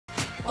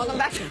Welcome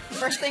back to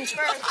First Things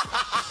First.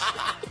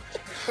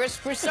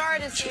 Chiris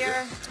Broussard is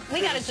here.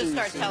 We got to just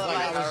start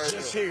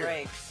televising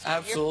breaks.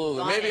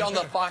 Absolutely. Maybe on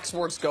the Fox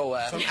Sports Go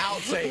app. Some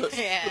outtakes.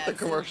 Yeah, with the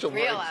commercial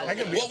break. That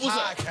could be What was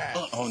that?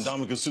 podcast.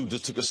 Ndamukong Suh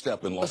just took a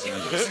step in Los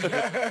Angeles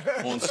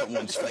on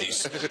someone's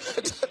face.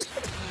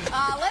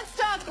 Let's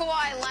talk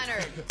Kawhi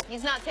Leonard.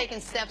 He's not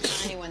taking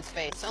steps in anyone's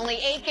face. Only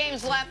 8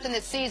 games left in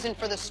the season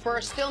for the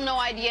Spurs. Still no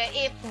idea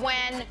if,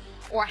 when,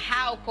 or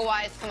how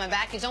Kawhi is coming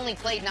back. He's only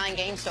played 9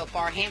 games so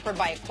far, hampered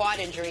by a quad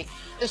injury.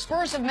 The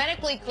Spurs have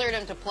medically cleared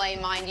him to play,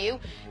 mind you.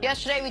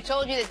 Yesterday, we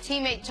told you that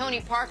teammate Tony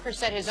Parker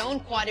said his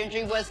own quad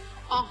injury was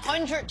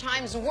 100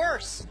 times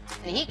worse,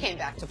 and he came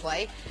back to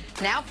play.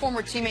 Now,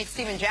 former teammate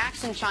Stephen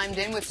Jackson chimed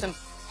in with some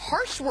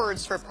harsh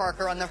words for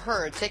Parker on the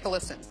herd. Take a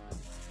listen.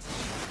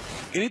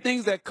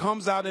 Anything that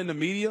comes out in the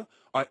media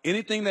or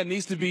anything that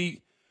needs to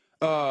be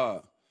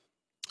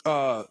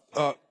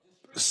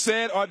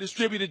said or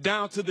distributed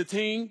down to the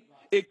team,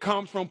 it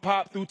comes from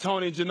Pop through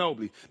Tony and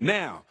Ginobili.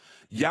 Now,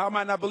 y'all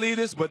might not believe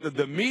this, but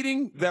the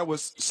meeting that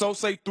was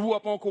Sosei threw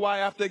up on Kawhi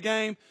after the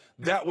game,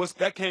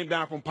 that came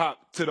down from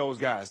Pop to those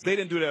guys. They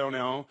didn't do that on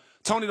their own.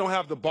 Tony don't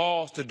have the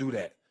balls to do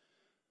that.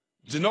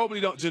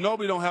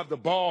 Ginobili don't have the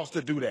balls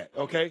to do that,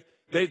 okay?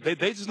 They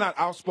just not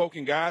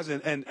outspoken guys,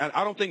 and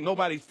I don't think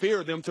nobody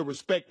feared them to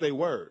respect their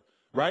word,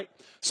 right?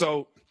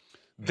 So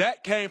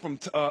that came from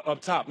up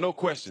top, no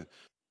question.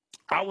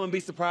 I wouldn't be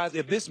surprised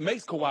if this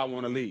makes Kawhi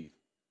want to leave.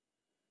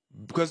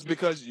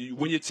 Because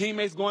when your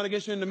teammates going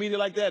against you in the media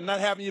like that and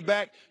not having your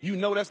back, you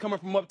know that's coming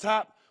from up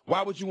top.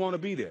 Why would you want to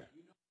be there?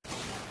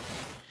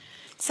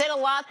 Said a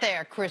lot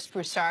there, Chiris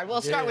Broussard.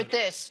 We'll start with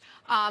this.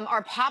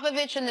 Are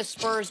Popovich and the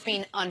Spurs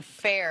being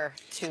unfair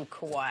to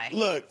Kawhi?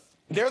 Look,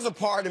 there's a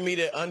part of me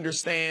that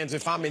understands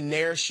if I'm in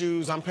their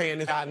shoes, I'm paying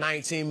this guy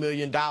 $19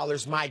 million.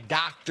 My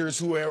doctors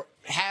who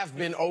have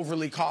been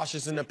overly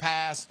cautious in the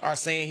past are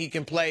saying he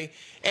can play.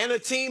 And a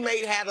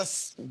teammate had a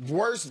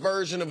worse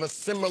version of a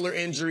similar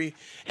injury,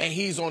 and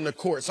he's on the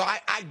court. So I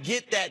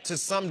get that to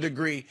some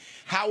degree.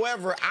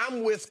 However,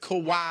 I'm with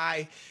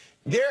Kawhi.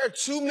 There are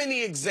too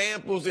many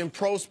examples in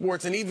pro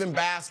sports and even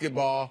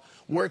basketball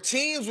where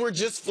teams were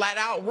just flat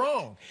out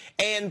wrong.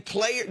 And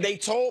they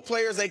told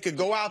players they could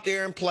go out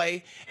there and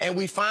play, and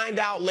we find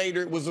out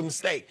later it was a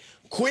mistake.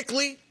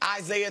 Quickly,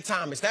 Isaiah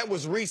Thomas. That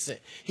was recent.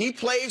 He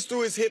plays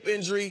through his hip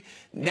injury.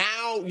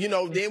 Now,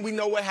 then we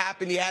know what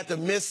happened. He had to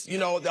miss, the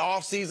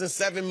offseason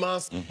 7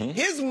 months.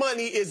 His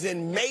money is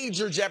in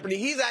major jeopardy.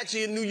 He's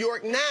actually in New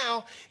York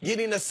now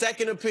getting a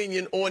second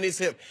opinion on his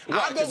hip.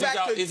 I'll go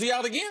back to, is he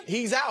out again?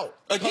 He's out.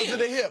 Again? Because of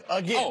the hip.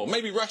 Again. Oh,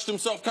 maybe rushed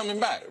himself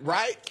coming back.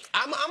 Right?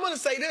 I'm going to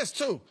say this,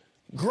 too.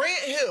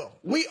 Grant Hill,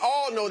 we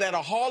all know that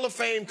a Hall of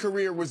Fame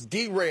career was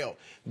derailed.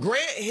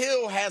 Grant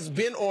Hill has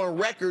been on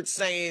record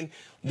saying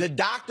the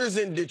doctors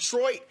in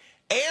Detroit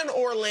and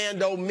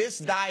Orlando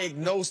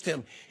misdiagnosed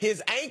him.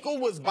 His ankle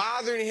was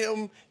bothering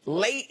him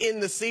late in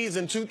the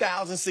season,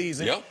 2000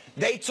 season. Yep.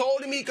 They told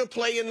him he could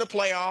play in the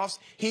playoffs.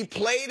 He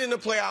played in the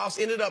playoffs,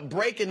 ended up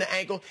breaking the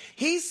ankle.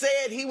 He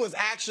said he was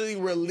actually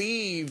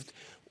relieved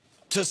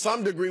to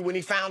some degree when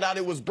he found out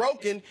it was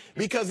broken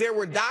because there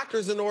were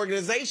doctors in the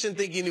organization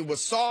thinking it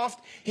was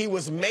soft, he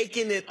was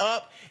making it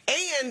up.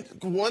 And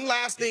one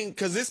last thing,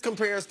 because this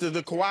compares to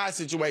the Kawhi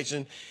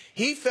situation,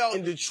 he felt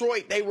in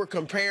Detroit they were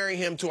comparing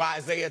him to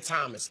Isaiah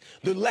Thomas,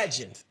 the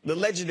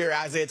legendary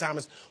Isaiah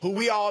Thomas, who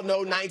we all know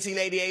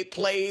 1988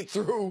 played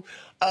through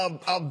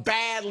a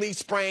badly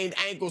sprained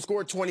ankle,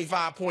 scored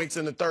 25 points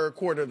in the third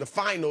quarter of the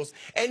finals,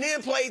 and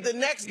then played the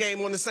next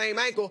game on the same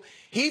ankle.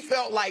 He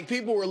felt like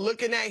people were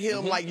looking at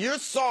him like, you're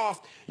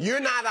soft, you're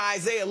not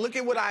Isaiah. Look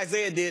at what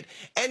Isaiah did.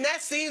 And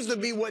that seems to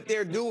be what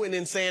they're doing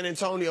in San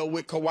Antonio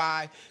with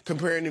Kawhi,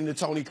 comparing him to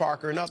Tony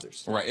Parker and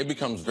others. Right. It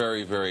becomes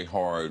very, very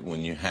hard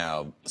when you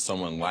have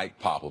someone like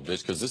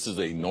Popovich, because this is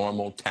a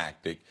normal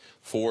tactic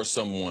for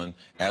someone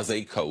as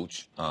a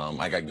coach.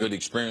 I got good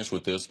experience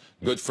with this.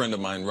 Good friend of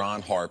mine,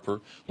 Ron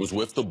Harper, was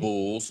with the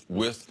Bulls,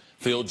 with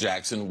Phil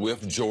Jackson,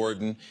 with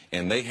Jordan,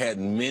 and they had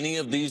many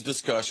of these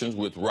discussions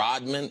with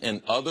Rodman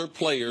and other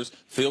players.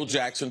 Phil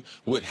Jackson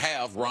would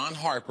have Ron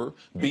Harper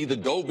be the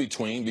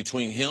go-between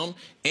between him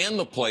and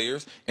the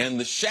players, and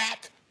the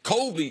Shaq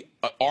Kobe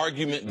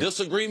argument,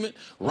 disagreement,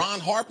 Ron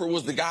Harper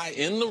was the guy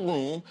in the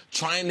room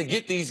trying to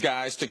get these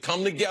guys to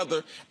come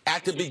together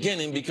at the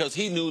beginning because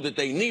he knew that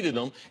they needed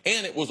them,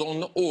 and it was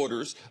on the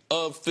orders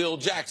of Phil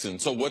Jackson.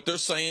 So what they're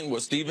saying,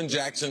 what Stephen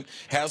Jackson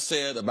has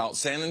said about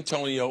San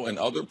Antonio and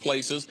other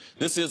places,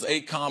 this is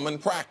a common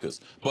practice.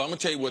 But I'm going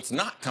to tell you what's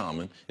not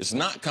common. It's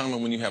not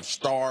common when you have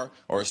star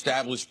or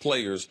established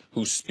players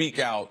who speak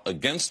out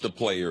against the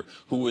player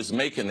who is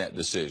making that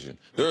decision.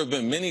 There have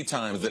been many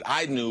times that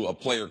I knew a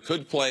player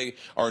could play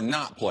or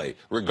not play.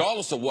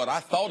 Regardless of what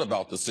I thought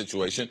about the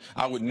situation,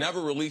 I would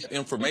never release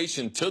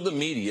information to the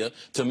media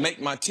to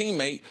make my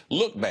teammate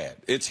look bad.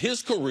 It's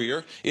his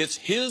career. It's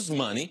his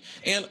money.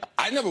 And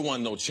I never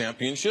won no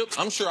championship.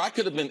 I'm sure I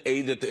could have been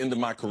aided at the end of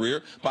my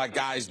career by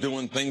guys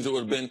doing things that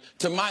would have been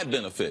to my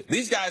benefit.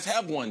 These guys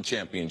have won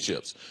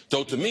championships.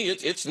 So to me,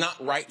 it's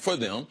not right for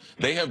them.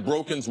 They have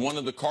broken one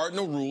of the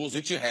cardinal rules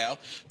that you have,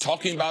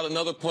 talking about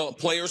another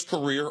player's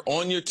career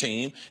on your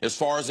team as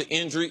far as an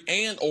injury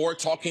and or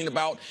talking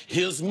about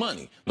his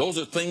money. Those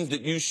are things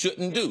that you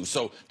shouldn't do.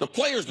 So the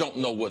players don't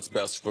know what's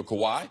best for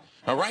Kawhi,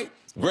 all right?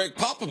 Greg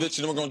Popovich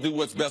and we're going to do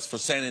what's best for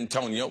San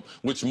Antonio,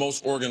 which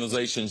most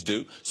organizations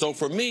do. So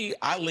for me,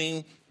 I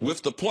lean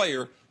with the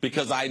player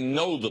because I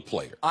know the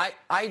player.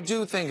 I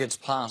do think it's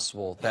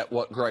possible that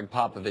what Greg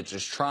Popovich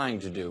is trying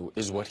to do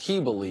is what he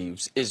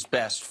believes is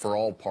best for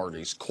all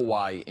parties,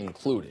 Kawhi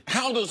included.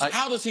 How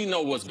does he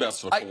know what's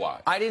best for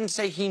Kawhi? I didn't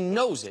say he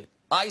knows it.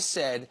 I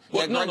said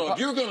well, that no, if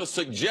you're going to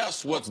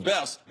suggest what's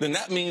best, then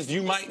that means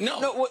you might know.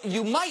 No, well,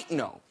 you might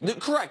know.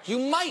 Correct, you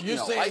might know.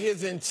 You're saying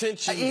his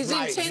intentions His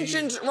might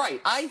intentions, be. right.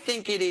 I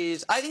think it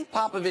is. I think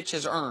Popovich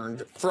has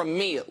earned, from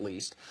me at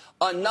least,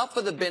 enough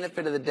of the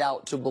benefit of the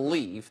doubt to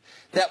believe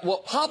that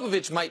what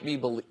Popovich might be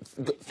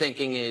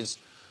thinking is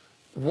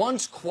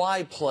once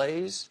Kawhi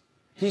plays,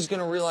 he's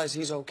going to realize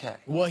he's okay.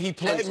 Well, he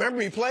played.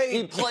 Remember, he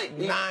played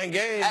 9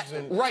 games.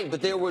 Right,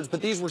 but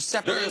these were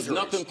separate There is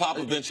injuries. nothing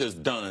Popovich has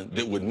done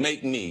that would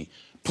make me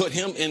put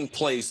him in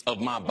place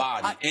of my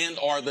body and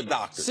or the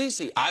doctor.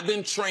 I've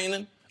been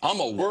training. I'm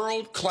a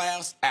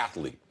world-class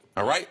athlete.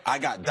 All right? I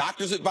got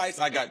doctor's advice.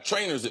 I got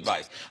trainer's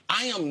advice.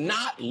 I am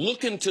not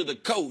looking to the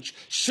coach,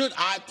 should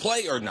I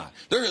play or not.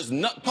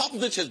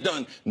 Popovich has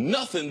done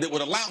nothing that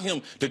would allow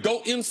him to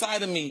go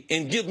inside of me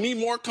and give me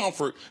more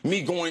comfort,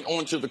 me going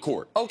onto the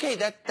court. Okay,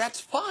 that's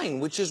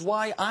fine, which is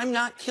why I'm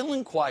not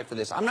killing Kawhi for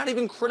this. I'm not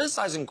even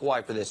criticizing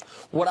Kawhi for this.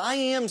 What I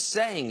am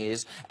saying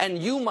is,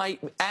 and you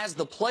might, as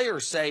the player,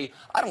 say,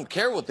 I don't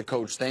care what the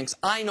coach thinks.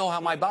 I know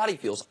how my body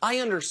feels. I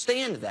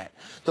understand that.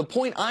 The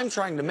point I'm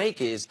trying to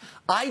make is,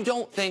 I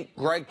don't think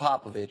Greg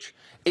Popovich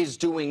is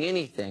doing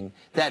anything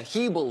that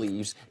he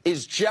believes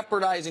is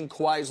jeopardizing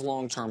Kawhi's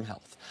long-term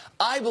health.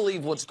 I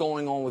believe what's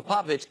going on with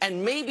Popovich,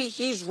 and maybe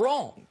he's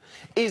wrong,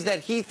 is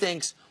that he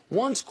thinks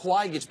once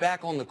Kawhi gets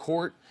back on the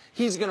court,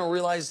 he's going to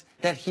realize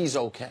that he's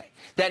okay.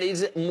 That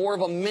is more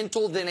of a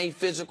mental than a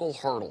physical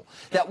hurdle.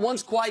 That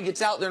once Kawhi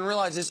gets out there and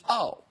realizes,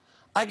 oh,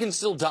 I can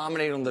still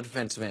dominate on the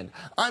defensive end.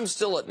 I'm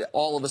still,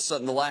 all of a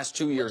sudden, the last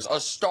 2 years, a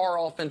star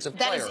offensive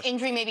player. That his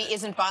injury maybe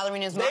isn't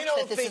bothering as much,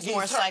 that this is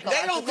more psychological?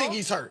 They don't think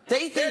he's hurt.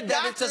 They think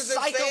that it's a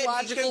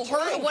psychological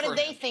hurdle. What do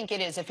they think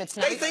it is if it's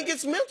not? They think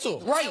it's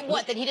mental. Right. And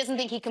what, that he doesn't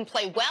think he can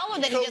play well,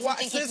 or that he doesn't think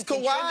he can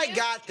contribute? Since Kawhi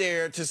got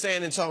there to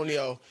San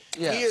Antonio,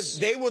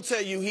 they will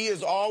tell you he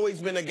has always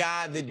been a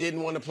guy that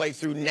didn't want to play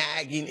through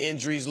nagging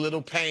injuries,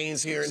 little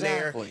pains here and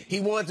there.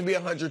 He wanted to be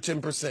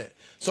 110%.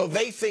 So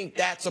they think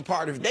that's a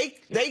part of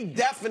it. They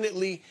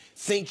definitely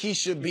think he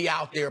should be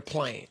out there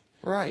playing.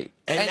 Right.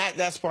 And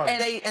that's part of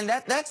it. And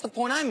that's the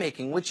point I'm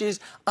making, which is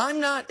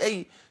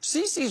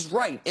Cece's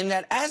right in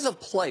that as a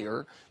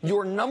player,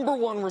 your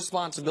 #1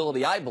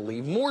 responsibility, I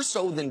believe, more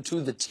so than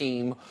to the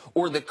team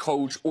or the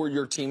coach or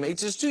your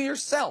teammates, is to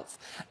yourself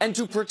and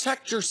to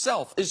protect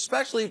yourself,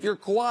 especially if you're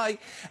Kawhi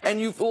and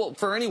well,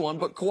 for anyone,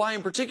 but Kawhi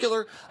in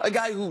particular, a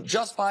guy who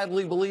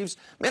justifiably believes,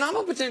 man, I'm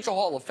a potential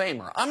Hall of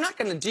Famer. I'm not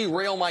going to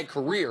derail my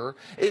career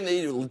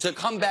to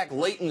come back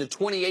late in the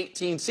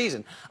 2018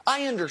 season.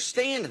 I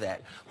understand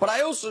that, but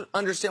I also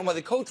understand why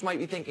the coach might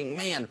be thinking,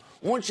 man,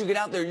 once you get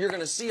out there, you're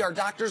going to see our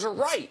doctors are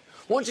right.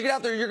 Once you get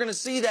out there, you're going to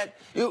see that.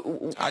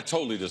 I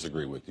totally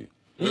disagree with you.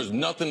 There's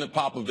nothing that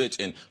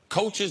Popovich and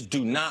coaches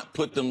do not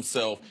put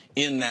themselves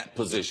in that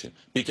position.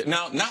 Because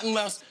now, not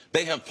unless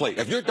they have played.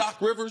 If you're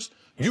Doc Rivers,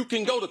 you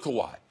can go to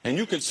Kawhi, and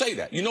you can say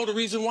that. You know the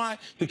reason why?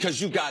 Because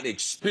you got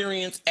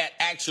experience at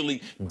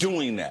actually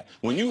doing that.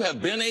 When you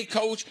have been a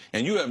coach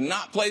and you have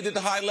not played at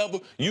the high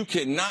level, you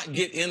cannot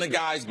get in a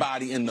guy's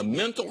body in the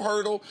mental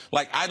hurdle.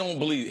 Like, I don't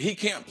believe he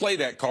can't play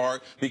that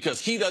card because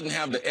he doesn't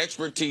have the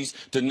expertise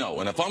to know.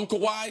 And if I'm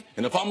Kawhi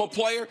and if I'm a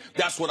player,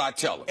 that's what I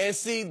tell him. And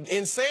see,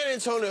 in San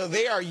Antonio,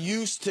 they are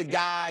used to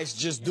guys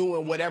just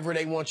doing whatever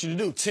they want you to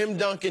do. Tim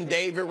Duncan,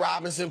 David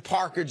Robinson,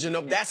 Parker,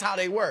 Ginobili, that's how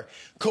they work.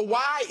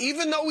 Kawhi,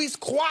 even though he's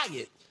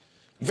quiet,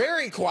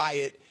 very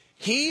quiet,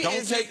 he's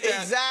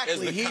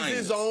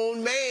his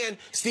own man.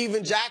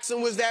 Steven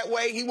Jackson was that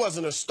way. He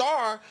wasn't a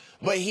star,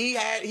 but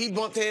he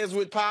bumped heads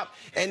with Pop,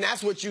 and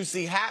that's what you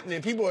see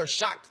happening. People are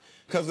shocked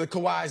because of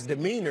Kawhi's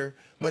demeanor,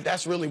 but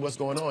that's really what's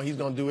going on. He's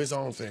going to do his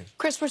own thing.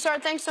 Chiris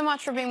Broussard, thanks so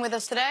much for being with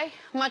us today.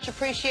 Much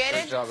appreciated.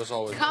 Great job as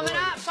always. Coming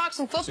up, talk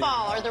some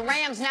football. Are the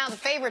Rams now the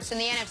favorites in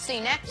the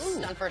NFC? Next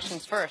on First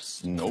Things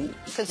First. No.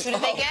 Because who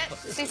did they get,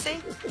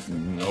 CC?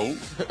 No.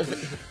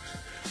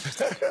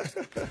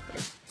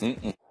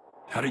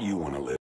 How do you want to live?